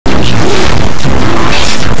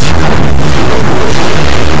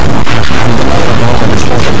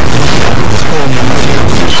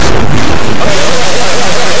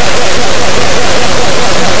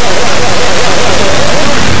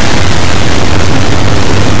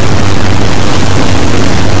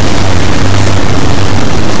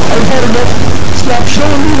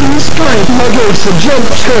trying to against the jump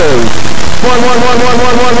screw.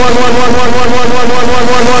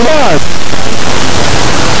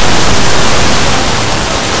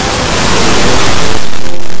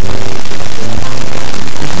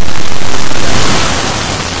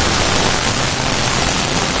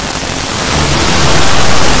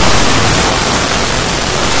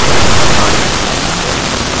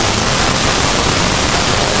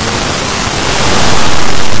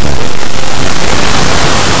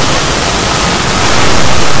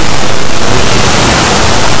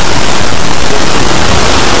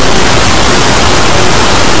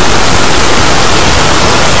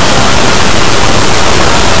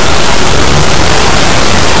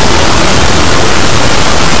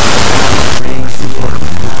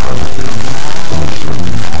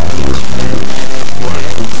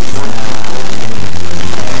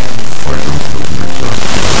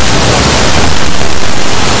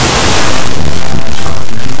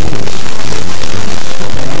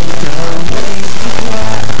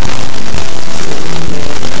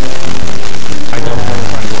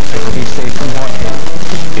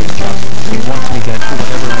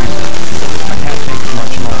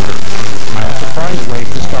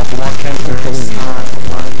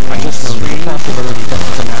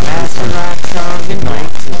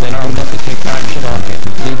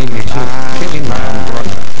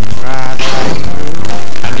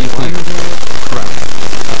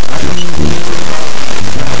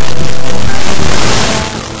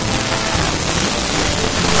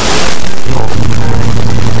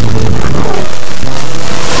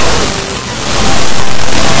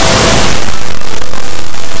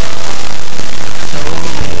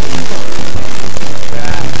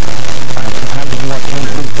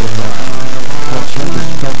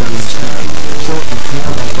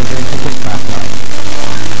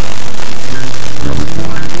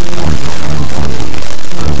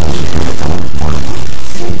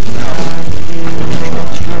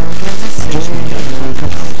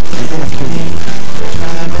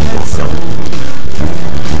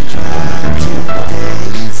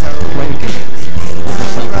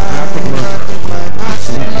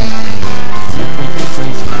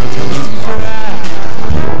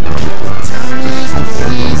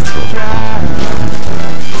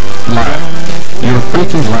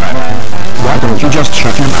 1. Why don't you just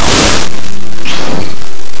shut him out?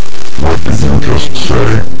 What did you just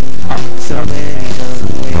say? Sound like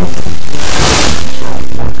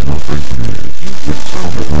nothing to me. It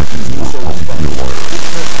sounded like you were calling me a liar.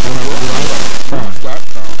 Fine.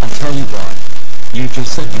 I'll tell you why. You just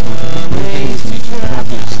said you were going to against me.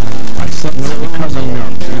 Obviously. I said no because I know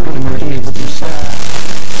you're going to be able to say.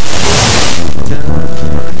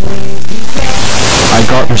 I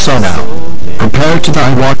got your son out. Prepare to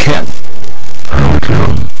die, walk in.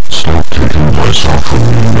 Anakin, stop taking my son from me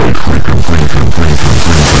right freaking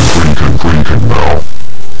now.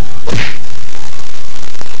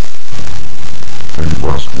 Any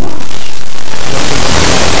last words?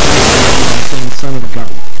 Son of a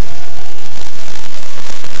gun.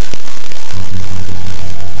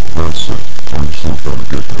 That's it. I'm still gonna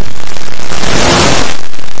get him.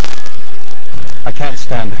 I can't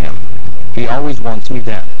stand him. He always wants me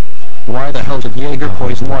dead. Why the hell did Jaeger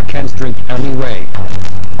poison Watkins drink anyway?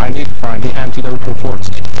 I need to find the antidote for force.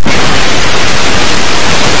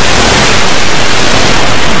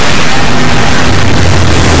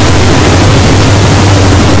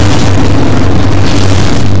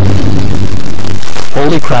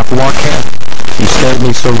 Holy crap, Watkins. You scared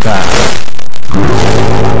me so bad.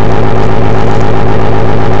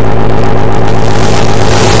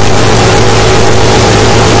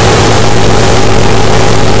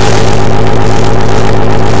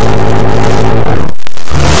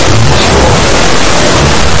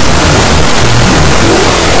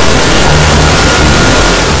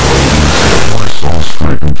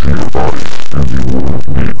 Into your body, and you will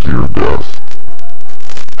meet your death.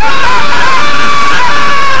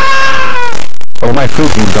 Oh my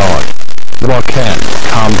freaking god. Watkins,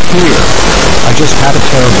 come here. I just had a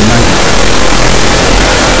terrible nightmare.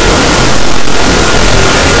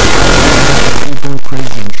 You go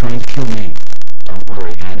crazy and trying to kill me. Don't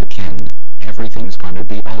worry, Anakin. Everything's gonna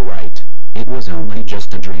be alright. It was only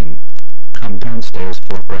just a dream. Come downstairs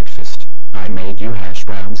for breakfast. I made you hash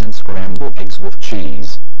browns and scrambled eggs with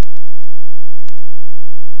cheese.